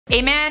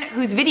A man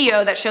whose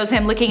video that shows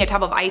him licking a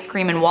tub of ice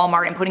cream in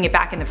Walmart and putting it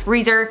back in the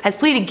freezer has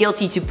pleaded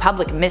guilty to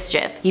public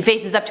mischief. He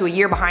faces up to a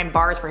year behind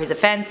bars for his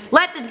offense.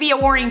 Let this be a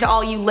warning to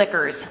all you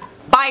lickers.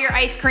 Buy your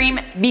ice cream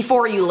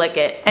before you lick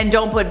it, and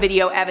don't put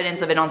video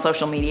evidence of it on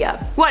social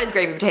media. What is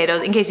gravy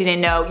potatoes? In case you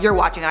didn't know, you're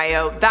watching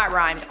IO. That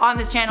rhymed. On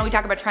this channel we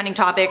talk about trending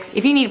topics.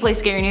 If you need a place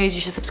to get your news,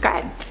 you should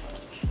subscribe.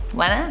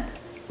 Why not?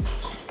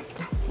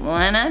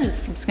 Why not?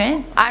 Just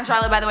subscribe. I'm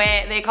Charlotte, by the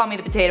way. They call me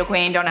the Potato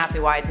Queen. Don't ask me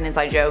why, it's an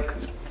inside joke.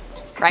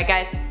 Right,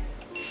 guys?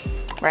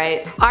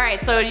 Right?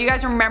 Alright, so do you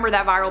guys remember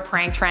that viral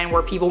prank trend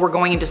where people were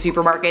going into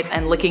supermarkets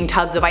and licking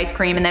tubs of ice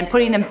cream and then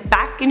putting them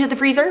back into the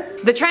freezer?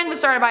 The trend was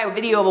started by a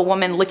video of a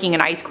woman licking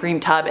an ice cream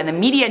tub, and the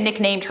media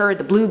nicknamed her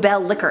the Bluebell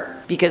Licker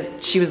because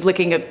she was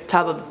licking a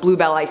tub of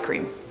Bluebell ice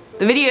cream.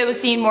 The video was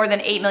seen more than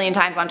 8 million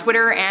times on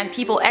Twitter, and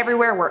people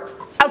everywhere were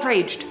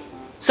outraged.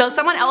 So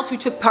someone else who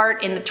took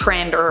part in the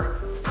trend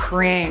or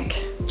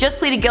prank just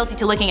pleaded guilty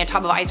to licking a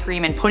tub of ice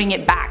cream and putting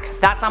it back.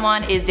 That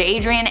someone is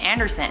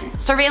Andrienanderson.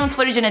 Surveillance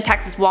footage in a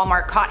Texas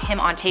Walmart caught him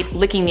on tape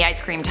licking the ice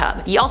cream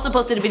tub. He also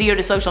posted a video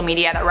to social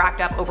media that racked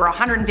up over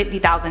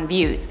 150,000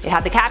 views. It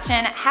had the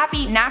caption,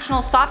 "Happy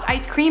National Soft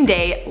Ice Cream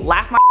Day,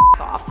 laugh my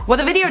ass off." What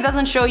the video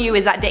doesn't show you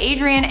is that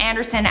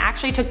Andrienanderson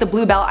actually took the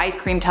Bluebell ice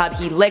cream tub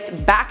he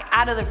licked back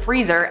out of the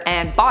freezer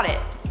and bought it.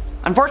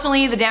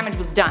 Unfortunately, the damage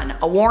was done.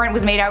 A warrant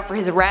was made out for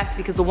his arrest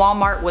because the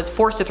Walmart was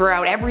forced to throw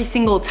out every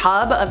single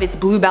tub of its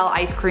Bluebell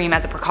ice cream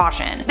as a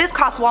precaution. This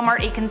cost Walmart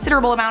a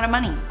considerable amount of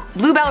money.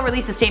 Bluebell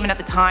released a statement at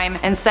the time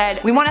and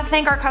said, "We want to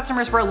thank our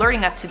customers for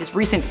alerting us to this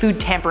recent food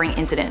tampering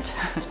incident.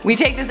 We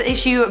take this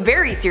issue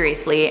very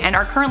seriously and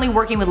are currently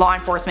working with law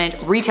enforcement,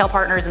 retail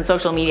partners, and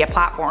social media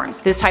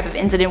platforms. This type of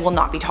incident will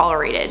not be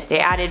tolerated." They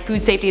added,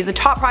 "Food safety is a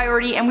top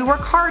priority and we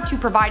work hard to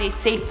provide a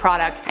safe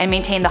product and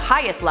maintain the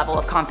highest level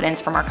of confidence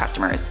from our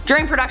customers.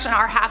 During production,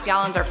 our half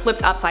gallons are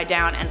flipped upside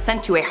down and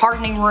sent to a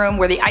hardening room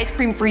where the ice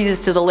cream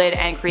freezes to the lid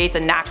and creates a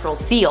natural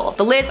seal.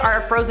 The lids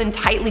are frozen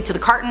tightly to the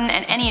carton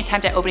and any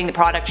attempt at opening the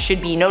product should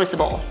be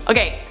noticeable."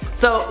 Okay,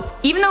 so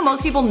even though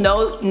most people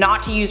know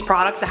not to use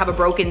products that have a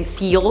broken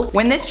seal,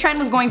 when this trend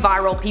was going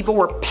viral, people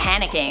were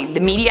panicking. The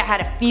media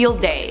had a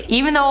field day.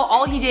 Even though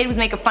all he did was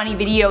make a funny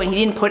video and he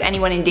didn't put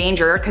anyone in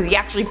danger because he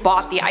actually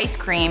bought the ice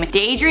cream,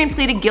 Adrian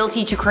pleaded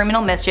guilty to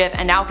criminal mischief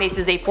and now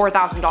faces a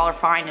 $4,000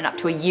 fine and up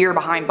to a year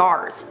behind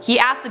bars. He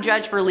asked the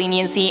judge for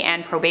leniency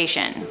and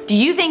probation. Do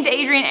you think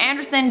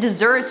Andrienanderson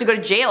deserves to go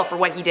to jail for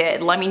what he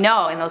did? Let me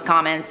know in those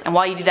comments. And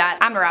while you do that,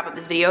 I'm gonna wrap up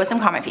this video with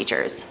some comment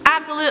features.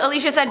 Absolute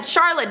Alicia said,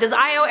 "Charlotte, does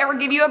IO ever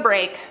give you a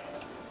break?"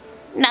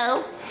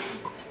 No.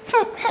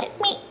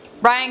 Help me.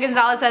 Brian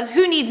Gonzalez says,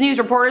 "Who needs news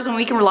reporters when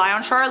we can rely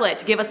on Charlotte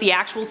to give us the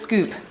actual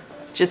scoop?"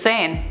 Just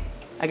saying.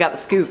 I got the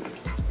scoop.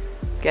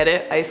 Get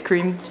it? Ice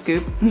cream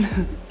scoop.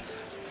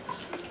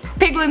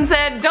 Piglin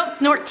said, "Don't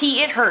snort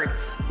tea, it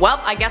hurts." Well,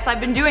 I guess I've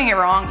been doing it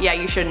wrong. Yeah,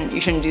 you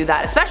shouldn't do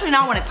that, especially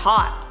not when it's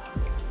hot.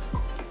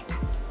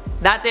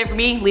 That's it for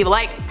me. Leave a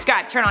like,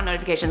 subscribe, turn on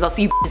notifications. I'll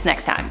see you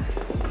next time.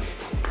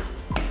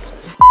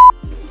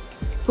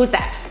 Who's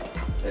that?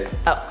 Hey.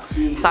 Oh,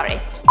 sorry.